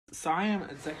So I am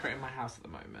decorating my house at the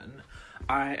moment.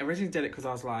 I originally did it because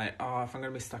I was like, oh, if I'm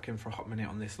going to be stuck in for a hot minute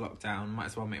on this lockdown, might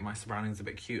as well make my surroundings a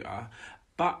bit cuter.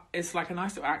 But it's like a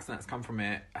nice little accent that's come from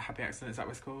it. A happy accent, is that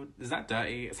what it's called? Is that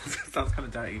dirty? It sounds kind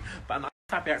of dirty. But a nice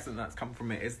happy accent that's come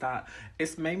from it is that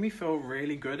it's made me feel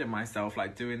really good in myself,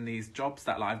 like doing these jobs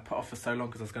that like I've put off for so long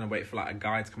because I was going to wait for like a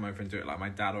guy to come over and do it, like my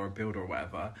dad or a builder or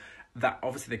whatever. That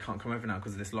obviously they can't come over now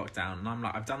because of this lockdown, and I'm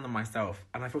like, I've done them myself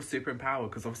and I feel super empowered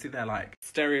because obviously they're like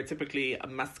stereotypically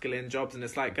masculine jobs, and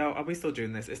it's like, girl, are we still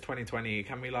doing this? It's 2020,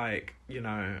 can we, like, you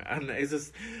know? And it's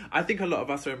just, I think a lot of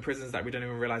us are in prisons that we don't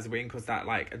even realize we're in because that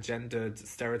like gendered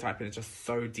stereotyping is just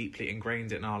so deeply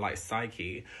ingrained in our like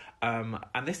psyche. And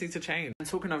this needs to change. And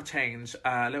talking of change,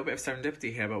 a little bit of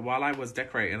serendipity here, but while I was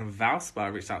decorating,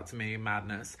 Valspa reached out to me,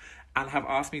 madness, and have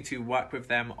asked me to work with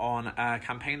them on a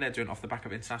campaign they're doing off the back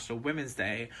of International Women's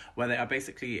Day, where they are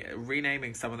basically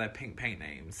renaming some of their pink paint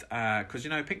names. Because, you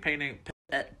know, pink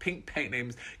paint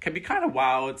names can be kind of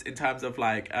wild in terms of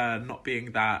like not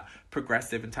being that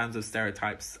progressive in terms of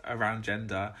stereotypes around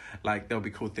gender. Like they'll be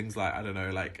called things like, I don't know,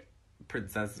 like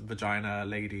princess, vagina,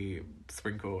 lady,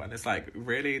 sprinkle, and it's like,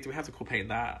 really, do we have to call paint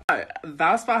that?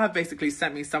 Valspar have basically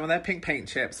sent me some of their pink paint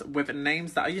chips with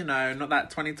names that are, you know, not that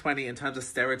 2020 in terms of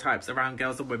stereotypes around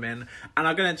girls and women, and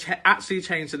are going to actually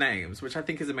change the names, which I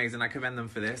think is amazing. I commend them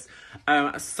for this.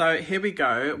 So here we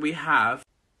go. We have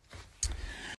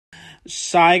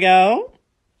Shy Girl,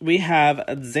 we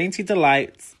have Dainty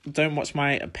Delights, Don't Watch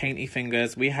My Painty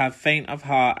Fingers, we have Faint of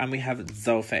Heart, and we have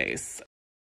Zoeface.